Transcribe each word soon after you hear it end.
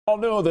All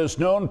new this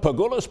noon,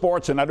 Pegula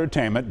Sports and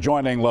Entertainment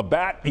joining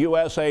Labatt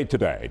USA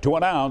today to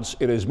announce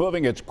it is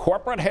moving its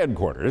corporate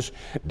headquarters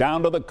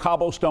down to the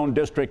Cobblestone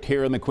District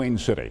here in the Queen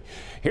City.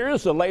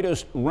 Here's the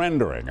latest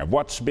rendering of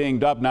what's being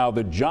dubbed now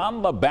the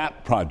John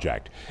Labatt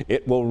Project.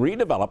 It will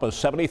redevelop a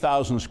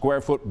 70,000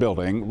 square foot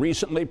building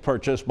recently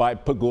purchased by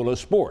Pegula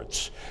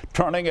Sports,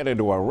 turning it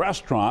into a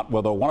restaurant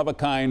with a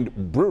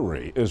one-of-a-kind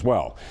brewery as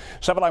well.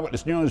 7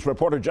 Eyewitness News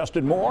reporter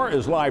Justin Moore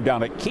is live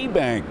down at Key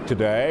Bank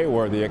today,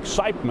 where the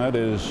excitement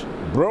is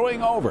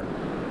brewing over.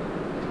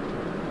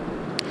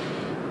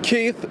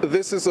 Keith,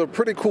 this is a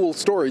pretty cool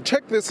story.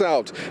 Check this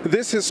out.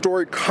 This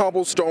historic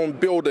cobblestone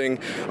building,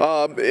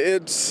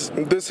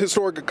 this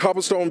historic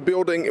cobblestone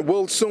building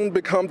will soon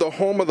become the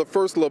home of the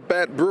first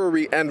Labatt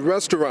Brewery and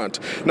Restaurant.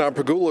 Now,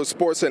 Pegula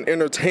Sports and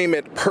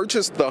Entertainment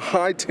purchased the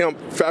high-temp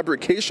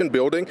fabrication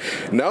building.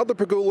 Now the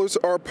Pegulas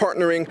are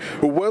partnering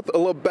with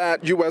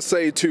Labatt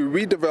USA to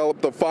redevelop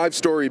the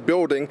 5-story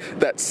building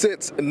that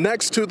sits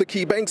next to the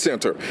Key Bank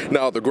Center.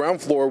 Now, the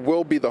ground floor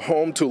will be the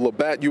home to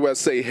Labatt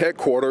USA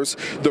Headquarters,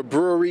 the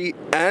brewery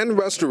and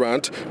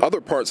restaurant. Other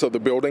parts of the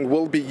building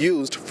will be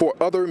used for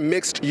other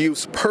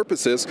mixed-use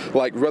purposes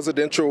like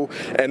residential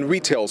and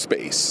retail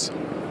space.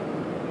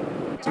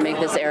 To make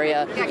this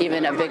area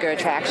even a bigger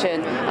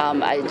attraction,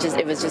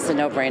 it was just a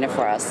no-brainer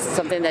for us.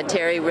 Something that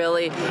Terry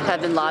really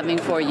had been lobbying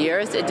for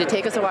years. It did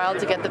take us a while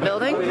to get the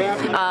building,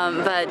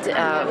 but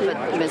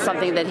it's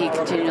something that he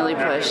continually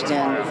pushed,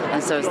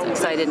 and so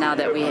excited now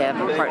that we have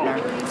a partner.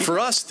 For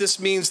us, this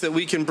means that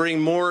we can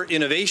bring more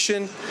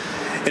innovation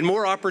and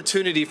more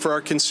opportunity for our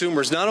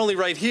consumers, not only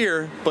right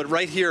here, but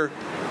right here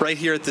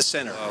at the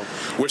center.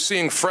 We're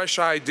seeing fresh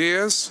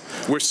ideas.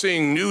 We're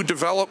seeing new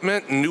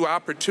development, new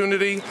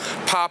opportunity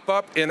pop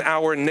up in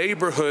our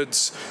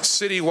neighborhoods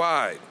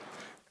citywide.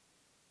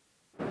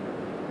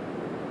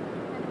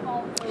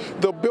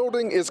 The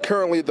building is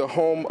currently the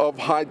home of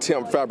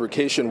high-temp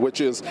fabrication,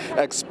 which is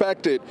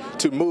expected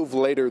to move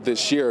later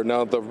this year.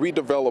 Now, the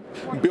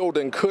redeveloped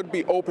building could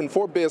be open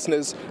for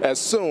business as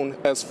soon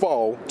as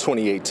fall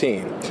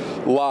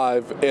 2018.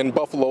 Live in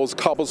Buffalo's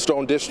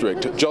Cobblestone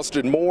District,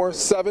 Justin Moore,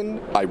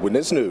 7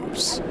 Eyewitness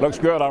News. Looks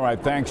good. All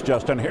right. Thanks,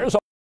 Justin. Here's